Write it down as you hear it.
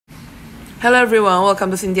Hello everyone, welcome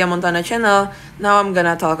to Cynthia Montana channel. Now I'm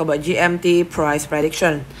gonna talk about GMT price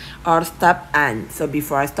prediction or STEPN. So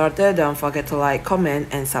before I started, don't forget to like, comment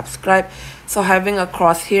and subscribe. So having a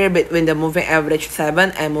cross here between the moving average 7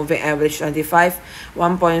 and moving average 25,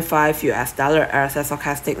 1.5 US dollar as a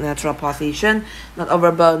stochastic neutral position, not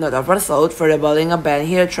overbought, not oversold. For the building a band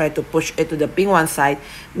here, try to push it to the pink one side,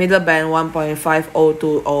 middle band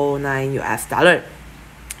 1.50209 US dollar,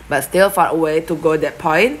 but still far away to go that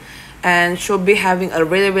point, and should be having a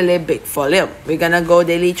really big volume. We're gonna go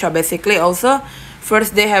daily chart basically. Also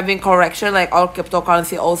first day having correction, like all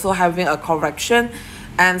cryptocurrency also having a correction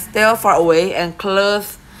and still far away, and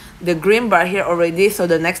close the green bar here already. So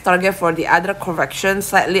the next target for the other correction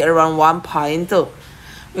slightly around 1.2.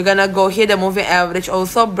 We're gonna go here the moving average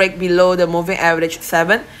also break below the moving average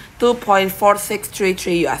 7,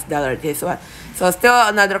 2.4633 US dollar this one. So still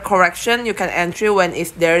another correction. You can entry when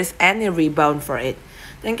there is any rebound for it.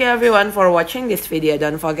 Thank you everyone for watching this video.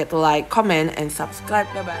 Don't forget to like, comment and subscribe.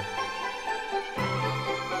 Bye bye.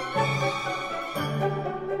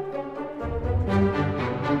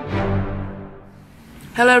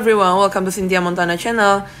 Hello everyone, welcome to Cynthia Montana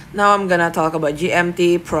channel. Now I'm gonna talk about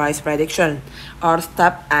GMT price prediction or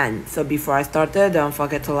STEPN. So before I started, don't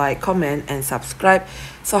forget to like, comment and subscribe.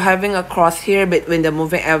 So having a cross here between the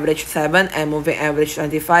moving average 7 and moving average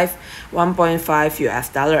 25, 1.5 US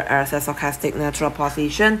dollar as a stochastic neutral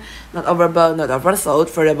position, not overbought, not oversold.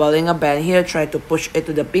 For the building a band here, try to push it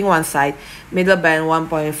to the pink one side, middle band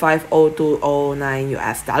 1.50209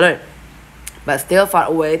 US dollar, but still far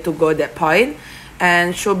away to go that point,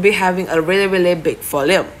 and should be having a really big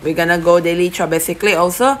volume. We're gonna go daily chart basically.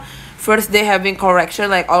 Also first day having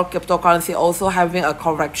correction, like all cryptocurrency also having a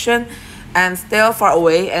correction and still far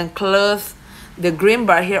away, and close the green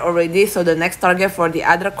bar here already. So the next target for the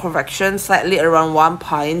other correction slightly around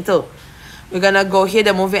 1.2. We're gonna go here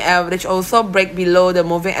the moving average also break below the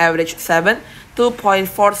moving average 7,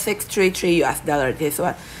 2.4633 US dollar this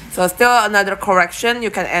one. So still another correction.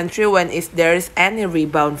 You can entry when there is any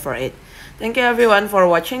rebound for it. Thank you everyone for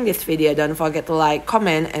watching this video. Don't forget to like,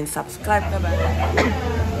 comment and subscribe. Bye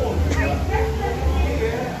bye.